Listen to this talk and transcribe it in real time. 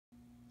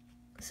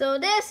So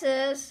this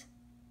is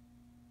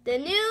the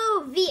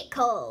new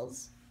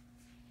vehicles.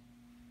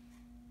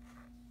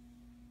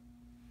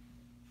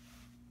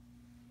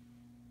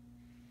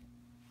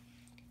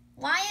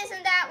 Why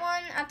isn't that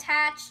one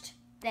attached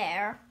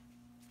there?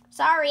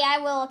 Sorry, I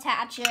will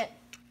attach it.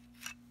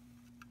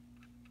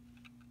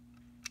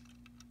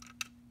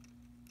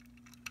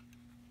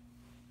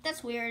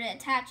 That's weird, it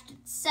attached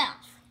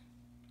itself.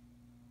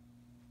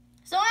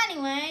 So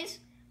anyways,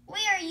 we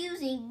are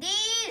using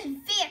these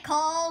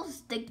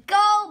vehicles to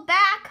go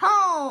back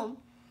home.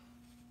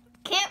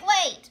 Can't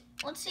wait.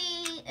 Let's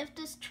see if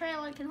this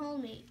trailer can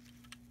hold me.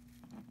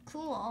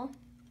 Cool.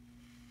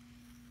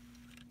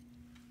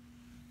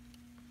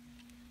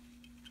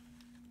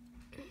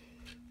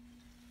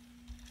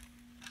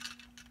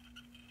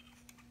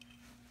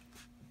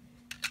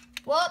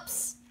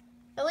 Whoops.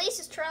 At least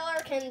this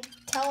trailer can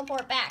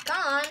teleport back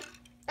on.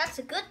 That's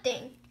a good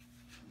thing.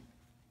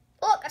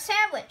 Look, a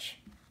sandwich.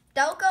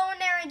 Don't go in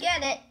there and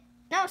get it.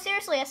 No,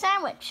 seriously, a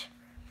sandwich.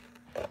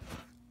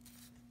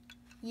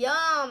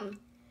 Yum.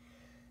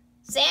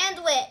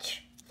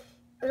 Sandwich.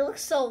 It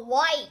looks so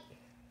white.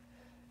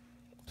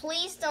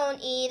 Please don't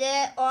eat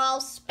it or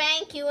I'll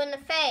spank you in the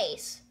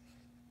face.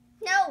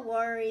 No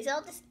worries,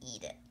 I'll just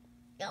eat it.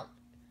 No.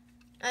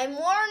 I'm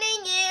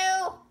warning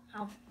you.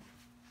 Oh.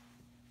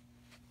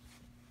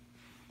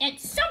 Did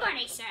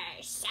somebody say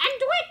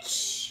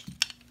sandwich?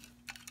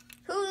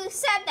 Who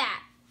said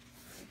that?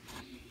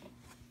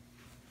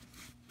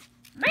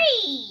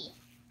 Me!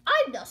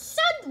 I'm the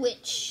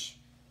sandwich.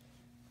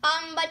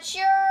 But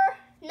you're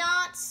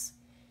not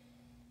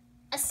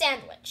a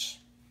sandwich.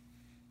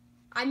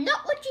 I'm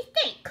not what you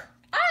think.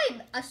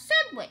 I'm a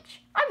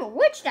sandwich. I'm a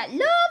witch that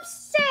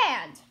loves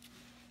sand.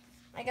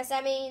 I guess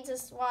that means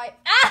that's why.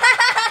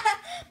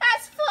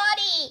 That's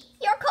funny.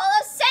 You're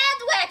called a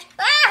sandwich.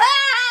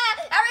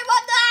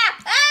 Everyone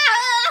laugh.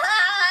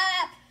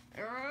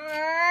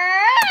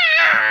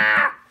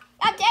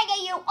 I'm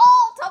taking you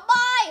all to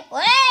my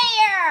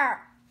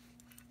lair.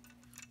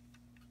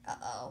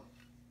 Uh-oh.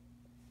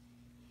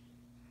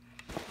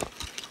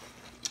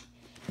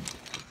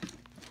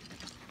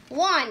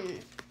 One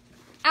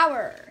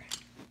hour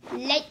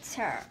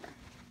later.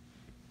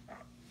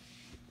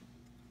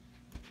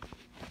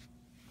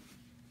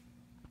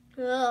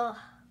 Ugh,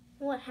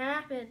 what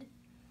happened?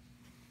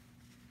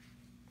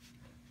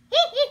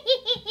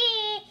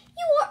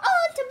 You were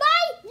on to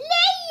my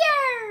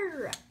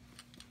lair!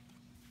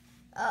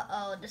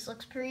 Uh-oh, this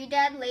looks pretty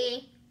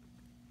deadly.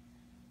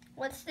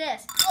 What's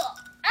this? Oh.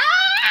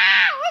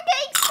 Ah! We're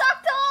getting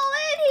sucked all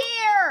in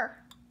here!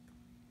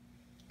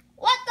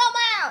 Let them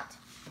out!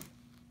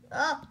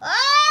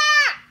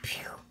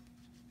 Pew!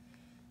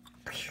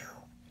 Pew!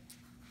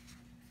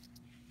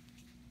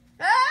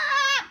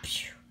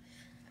 Pew!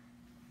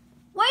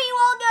 What are you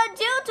all gonna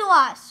do to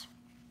us?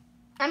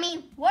 I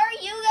mean, what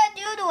are you gonna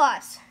do to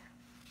us?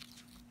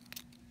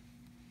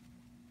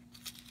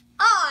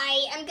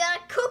 I am gonna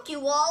cook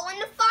you all in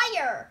the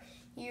fire.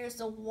 Here's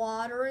the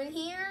water in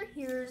here.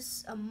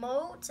 Here's a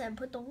moat, and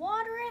put the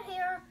water in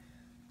here.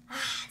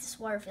 Ah, this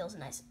water feels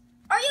nice.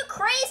 Are you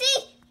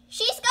crazy?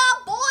 She's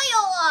gonna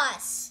boil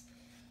us.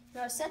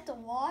 Now set the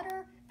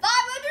water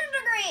 500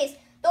 degrees.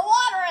 The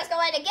water is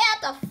going to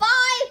get to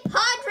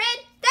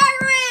 500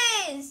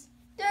 degrees.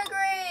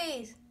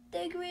 Degrees.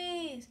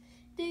 Degrees.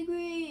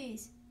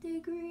 Degrees.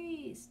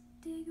 Degrees.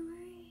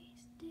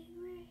 Degrees.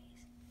 Degrees.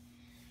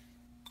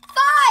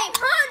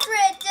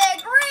 500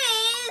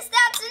 degrees?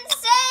 That's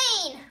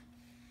insane.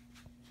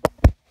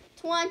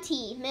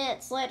 20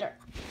 minutes later.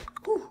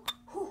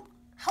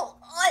 How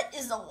hot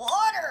is the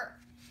water?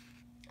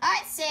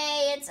 I'd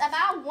say it's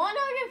about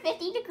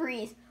 150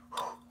 degrees.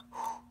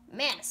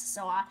 Man, this is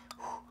so hot.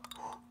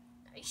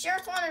 Are you sure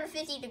it's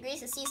 150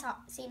 degrees? It seems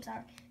hot.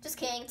 Just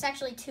kidding. It's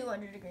actually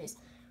 200 degrees.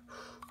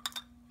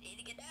 Need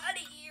to get out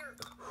of here.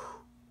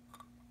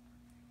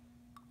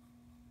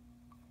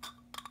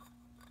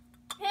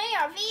 Hey,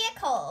 our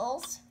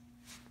vehicles.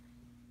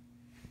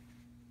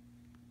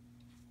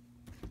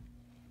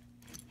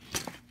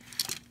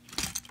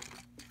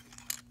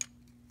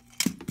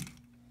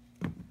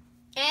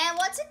 And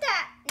what's in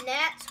that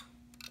net?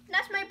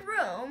 That's my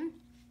broom.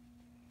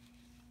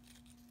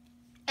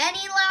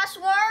 Any last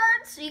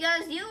words?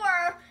 Because you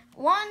are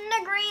 1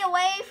 degree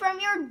away from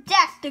your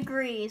death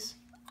degrees.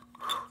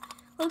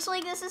 Looks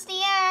like this is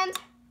the end.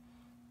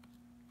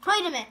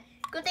 Wait a minute.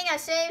 Good thing I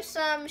saved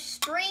some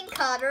string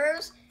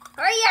cutters.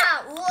 Hurry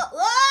up!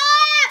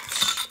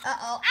 Uh-oh.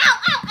 Ow,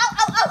 ow, ow, ow,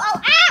 ow, ow,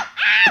 ow,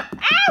 ow,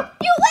 ow!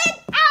 You win!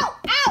 Ow,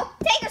 ow!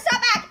 Take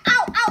yourself back!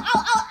 Ow, ow, ow,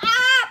 ow,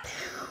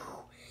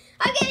 ow!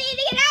 I'm gonna need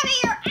to get out of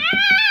here!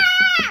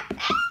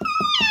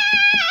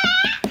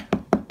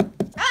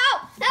 Oh,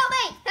 help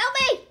me! Help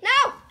me! No!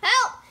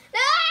 Help!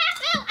 No!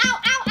 Ow, ow,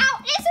 ow, ow!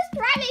 This is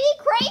driving me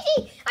crazy!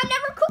 I'm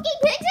never cooking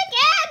pigs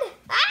again!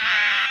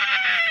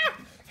 Ah!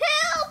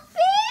 Help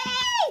me!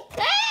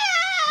 Help!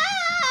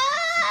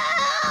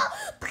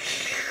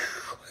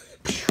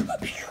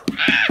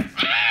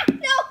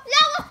 No!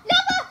 Lava!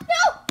 Lava!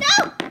 No! No!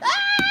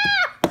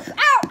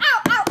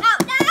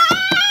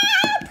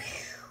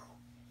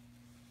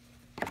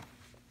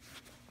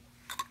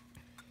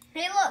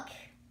 Hey, look.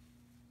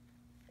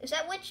 Is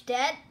that witch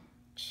dead?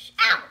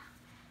 Ow!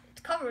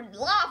 It's covered in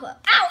lava.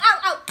 Ow, ow,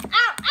 ow,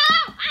 ow,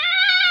 ow,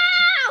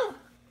 ow!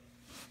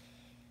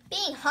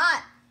 Being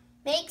hot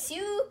makes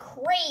you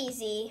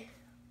crazy.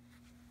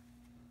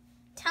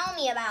 Tell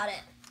me about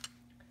it.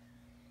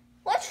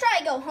 Let's try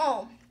to go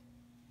home.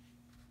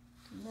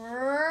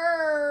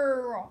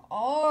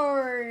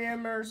 I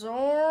am a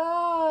zombie.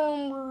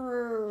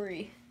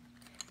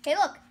 Hey,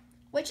 look.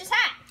 Witch's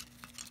hat.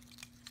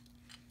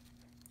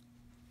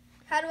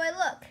 How do I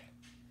look?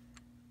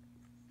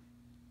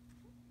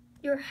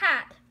 Your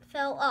hat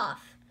fell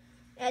off.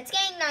 It's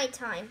getting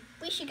nighttime.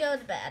 We should go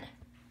to bed.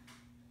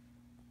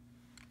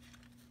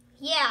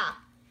 Yeah.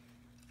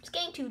 It's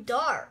getting too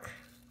dark.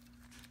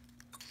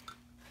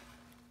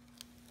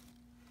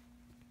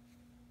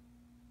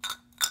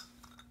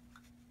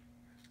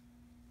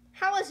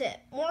 How is it?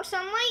 More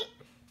sunlight?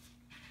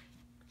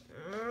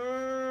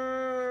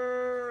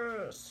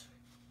 Yes.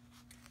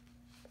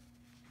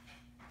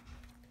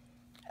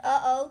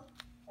 Uh-oh.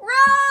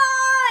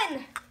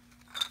 Run!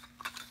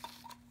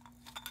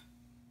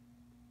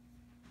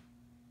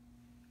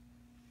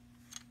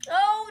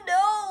 Oh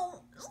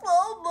no!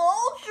 Slow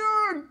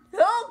motion!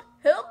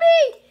 Help me!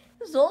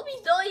 The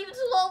zombie's not even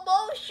slow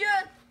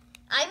motion!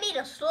 I made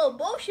a slow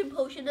motion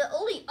potion that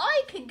only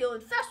I can go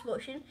in fast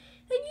motion, and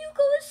you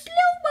go in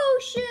slow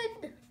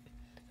motion!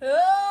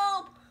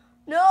 Help!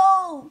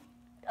 No!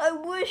 I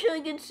wish I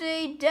could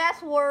say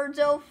death words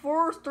out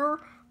faster,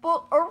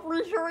 but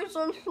everything's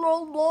in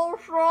slow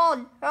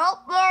motion!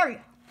 Help me!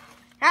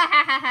 Ha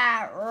ha ha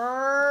ha!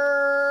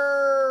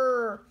 Rrrr.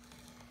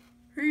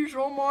 He's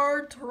on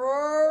my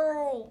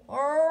trail!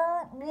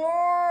 Help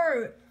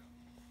me!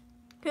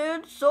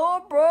 Can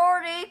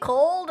somebody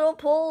call the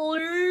police?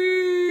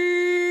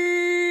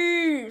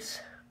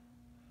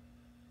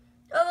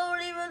 I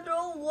don't even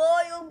know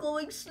why I'm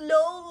going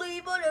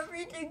slowly, but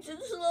everything's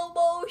in slow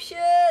motion.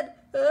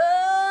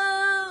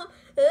 Help!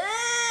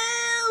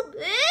 Help!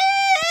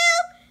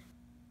 Help!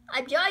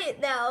 I'm giant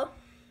now.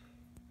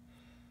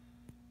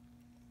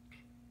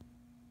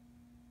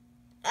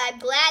 I'm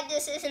glad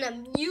this isn't a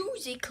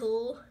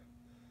musical.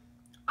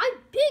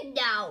 I'm big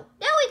now.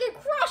 Now I can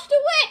crush the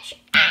witch.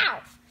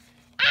 Ow!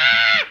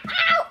 Ah!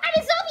 Ow! I'm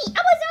a zombie!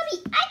 I'm a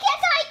zombie! I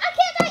can't die! I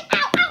can't die!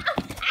 Ow! Ow!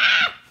 Ow!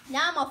 Ah!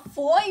 Now I'm a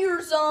fire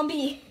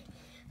zombie.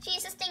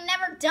 Jeez, this thing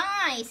never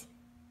dies.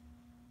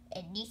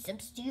 It needs some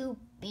stew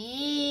big.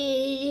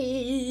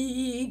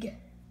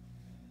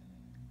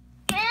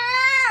 Ow!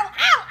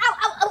 Ow! Ow!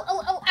 Ow! Ow!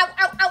 Ow! Ow! Ow!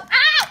 Ow! Ow!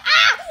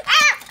 Ow!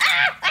 Ow!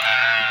 Ow!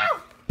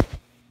 Ow!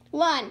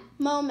 1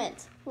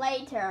 moment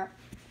later.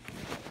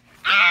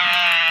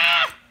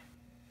 Ah!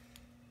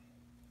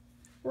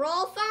 We're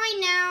all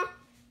fine now.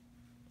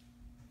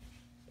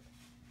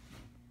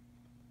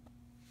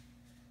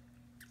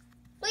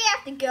 We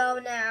have to go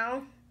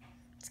now.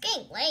 It's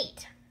getting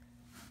late.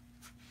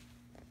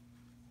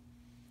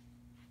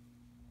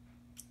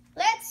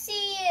 Let's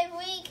see if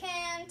we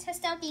can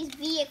test out these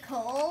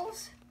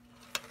vehicles.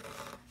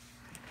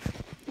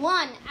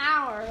 1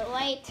 hour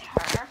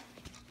later.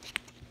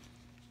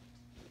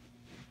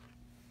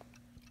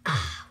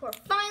 We're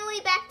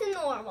finally back to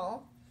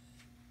normal.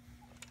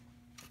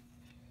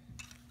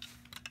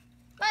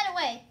 By the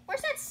way,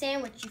 where's that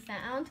sandwich you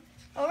found?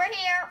 Over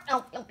here.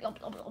 Oh,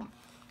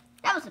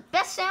 that was the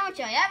best sandwich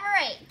I ever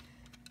ate.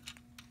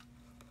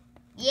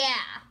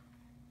 Yeah.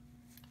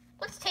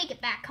 Let's take it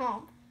back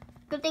home.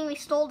 Good thing we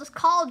stole this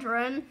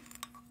cauldron.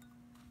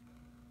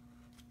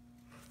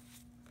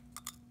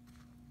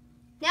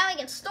 Now we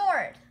can store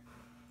it.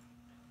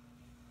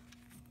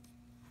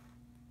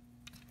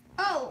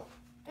 Oh,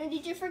 and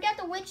did you forget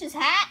the witch's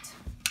hat?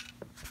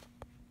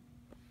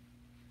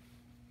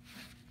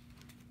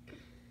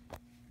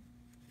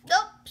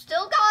 Nope,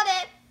 still got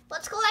it.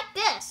 Let's collect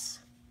this.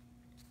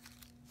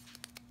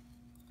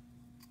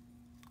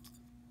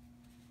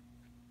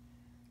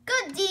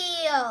 Good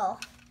deal.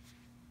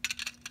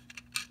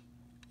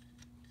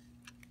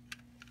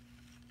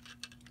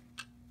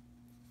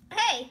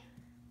 Hey,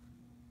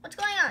 what's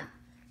going on?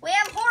 We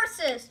have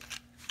horses.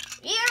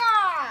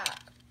 Yeah.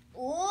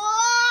 Whoa.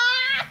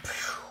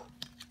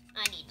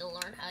 I need to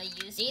learn how to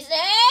use these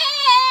things.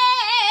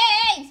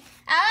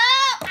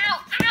 Ow, ow,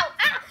 ow,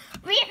 ow.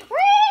 Wee,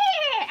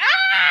 wee.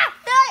 Ah,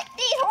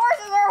 these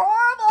horses are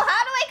horrible.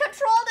 How do I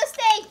control this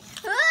thing?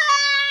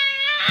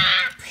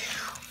 Ah,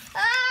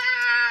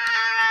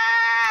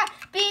 ah.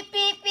 Beep,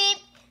 beep, beep.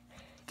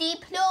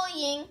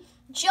 Deploying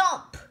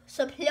jump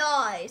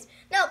supplies.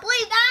 No,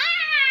 please. Ah.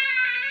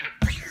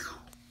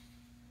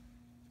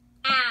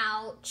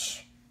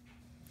 Ouch.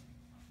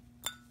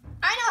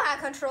 I know how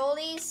to control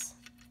these.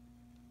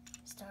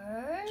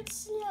 Start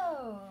slowly,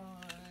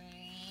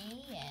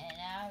 and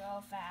I'll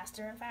go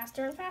faster and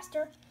faster and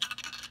faster.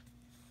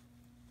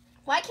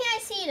 Why can't I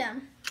see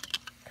them?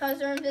 Because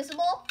they're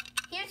invisible?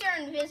 Here's your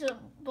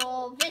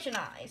invisible vision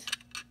eyes.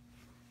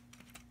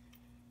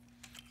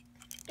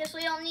 Guess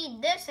we don't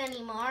need this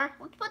anymore.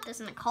 Let's put this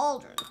in the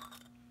cauldron.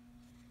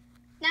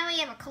 Now we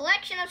have a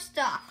collection of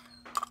stuff.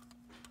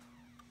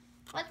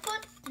 Let's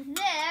put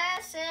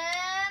this in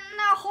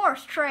the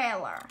horse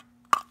trailer.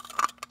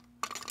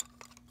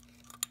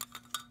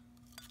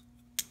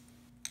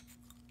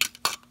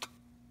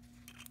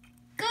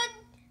 Good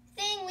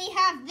thing we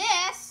have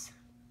this.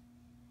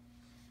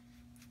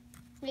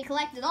 We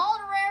collected all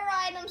the rare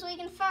items we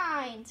can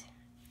find.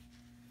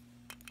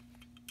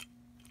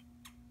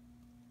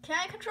 Can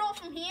I control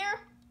from here?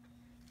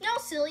 No,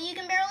 silly, you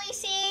can barely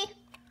see.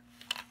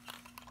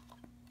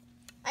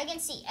 I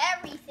can see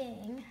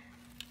everything.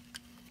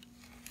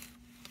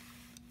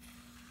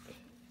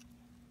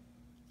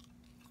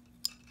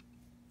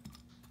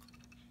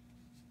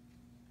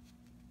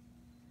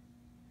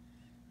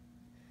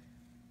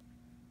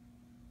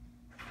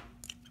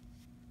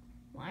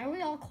 Why are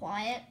we all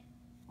quiet?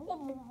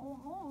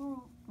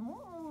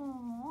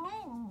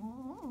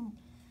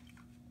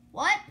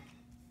 What?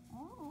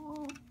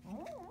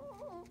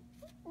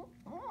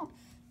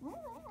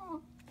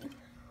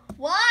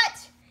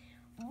 What?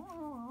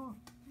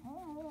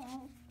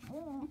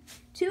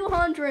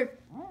 200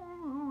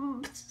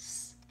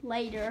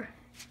 later.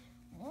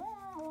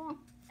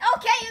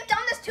 Okay, you've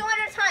done this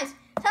 200 times.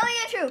 Tell me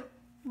the truth.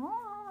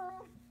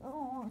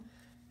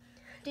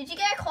 Did you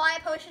get a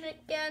quiet potion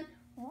again?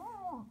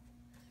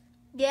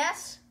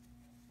 Yes?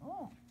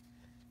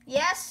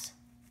 Yes?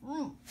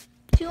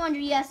 200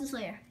 yeses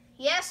later.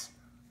 Yes?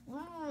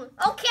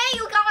 Okay,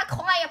 you got a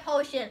quiet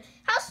potion.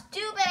 How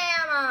stupid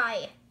am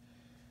I?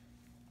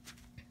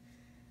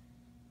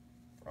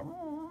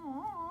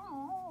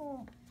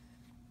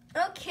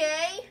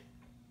 Okay.